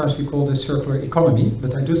 Sometimes we call this circular economy,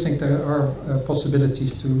 but I do think there are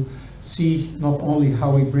possibilities to see not only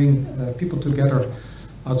how we bring people together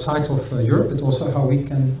outside of Europe, but also how we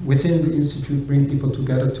can, within the Institute, bring people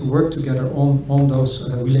together to work together on those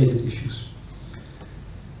related issues.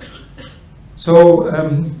 So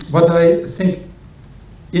what I think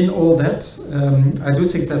in all that, I do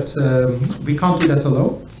think that we can't do that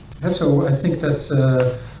alone. So I think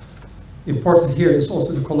that important here is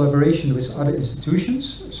also the collaboration with other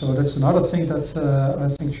institutions. So that's another thing that I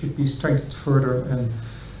think should be strengthened further, and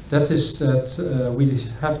that is that we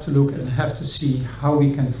have to look and have to see how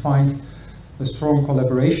we can find a strong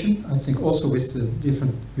collaboration, I think also with the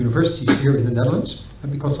different universities here in the Netherlands,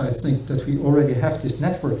 because I think that we already have this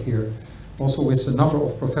network here, also with a number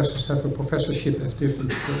of professors have a professorship at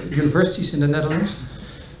different universities in the Netherlands.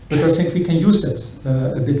 But I think we can use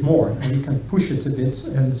that a bit more, and we can push it a bit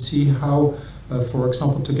and see how, for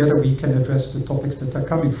example, together we can address the topics that are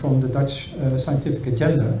coming from the Dutch scientific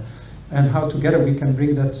agenda, and how together we can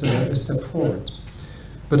bring that a step forward.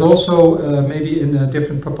 But also maybe in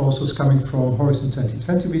different proposals coming from Horizon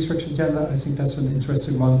 2020 research agenda. I think that's an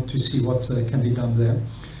interesting one to see what can be done there.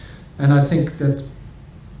 And I think that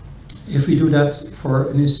if we do that for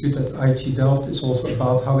an institute at IHE Delft, it's also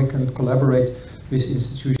about how we can collaborate with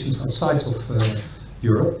institutions outside of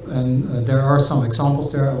Europe. And there are some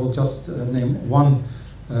examples there. I will just name one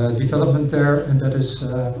development there, and that is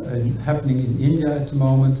happening in India at the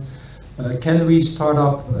moment. Can we start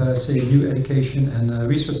up, say, a new education and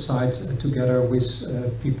research site together with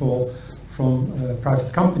people from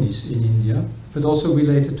private companies in India, but also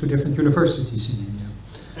related to different universities in India?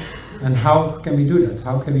 And how can we do that?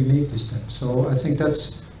 How can we make this step? So I think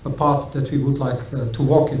that's a path that we would like to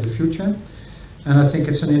walk in the future. And I think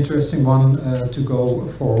it's an interesting one to go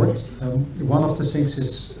forward. One of the things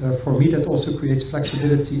is, for me, that also creates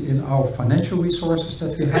flexibility in our financial resources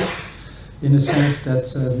that we have, in the sense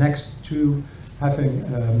that next to having,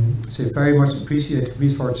 say, very much appreciated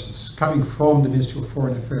resources coming from the Ministry of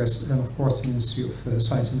Foreign Affairs and, of course, the Ministry of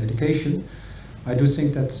Science and Education, I do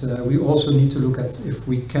think that we also need to look at if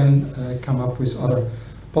we can come up with other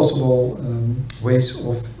possible ways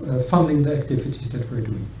of funding the activities that we're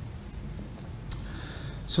doing.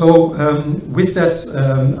 So with that,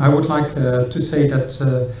 I would like to say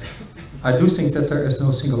that I do think that there is no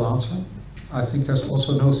single answer. I think there's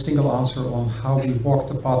also no single answer on how we walk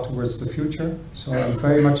the path towards the future. So I'm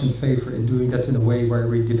very much in favor in doing that in a way where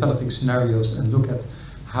we're developing scenarios and look at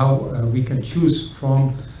how we can choose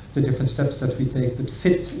from the different steps that we take, but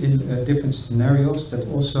fit in different scenarios that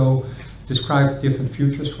also describe different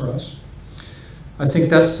futures for us. I think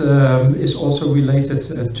that is also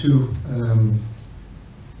related to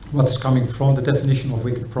what is coming from the definition of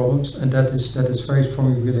wicked problems, and that is very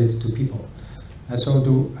strongly related to people. And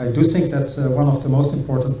so I do think that one of the most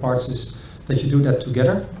important parts is that you do that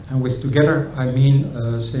together. And with together, I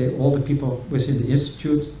mean, say, all the people within the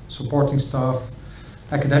institute, supporting staff,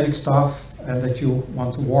 academic staff, and that you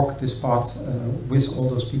want to walk this path with all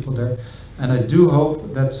those people there. And I do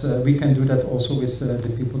hope that we can do that also with the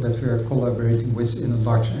people that we are collaborating with in a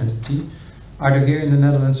large entity, either here in the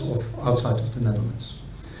Netherlands or outside of the Netherlands.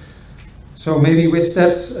 So maybe with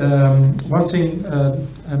that, one thing,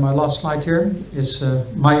 and my last slide here, is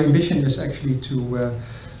my ambition is actually to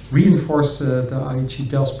reinforce the IHE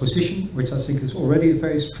Delft's position, which I think is already a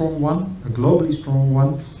very strong one, a globally strong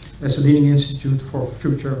one, as a leading institute for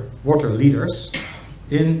future water leaders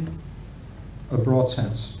in a broad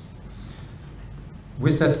sense.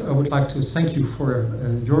 With that, I would like to thank you for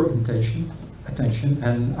your attention,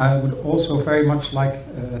 and I would also very much like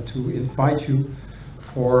to invite you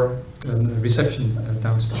for a reception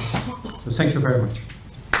downstairs. So thank you very much.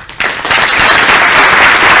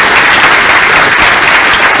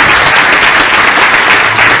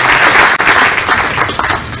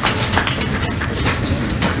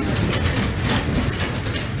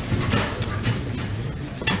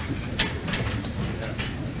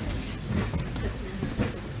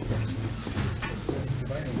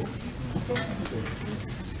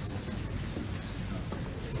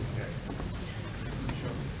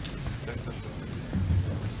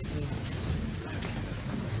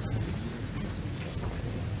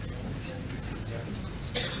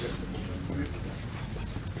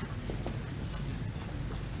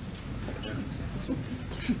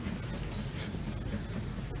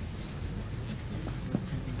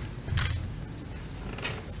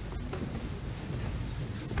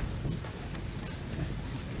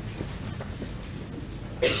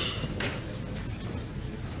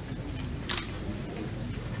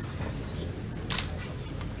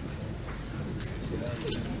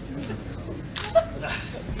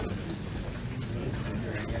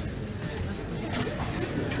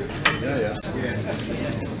 Ja,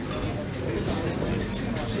 ja.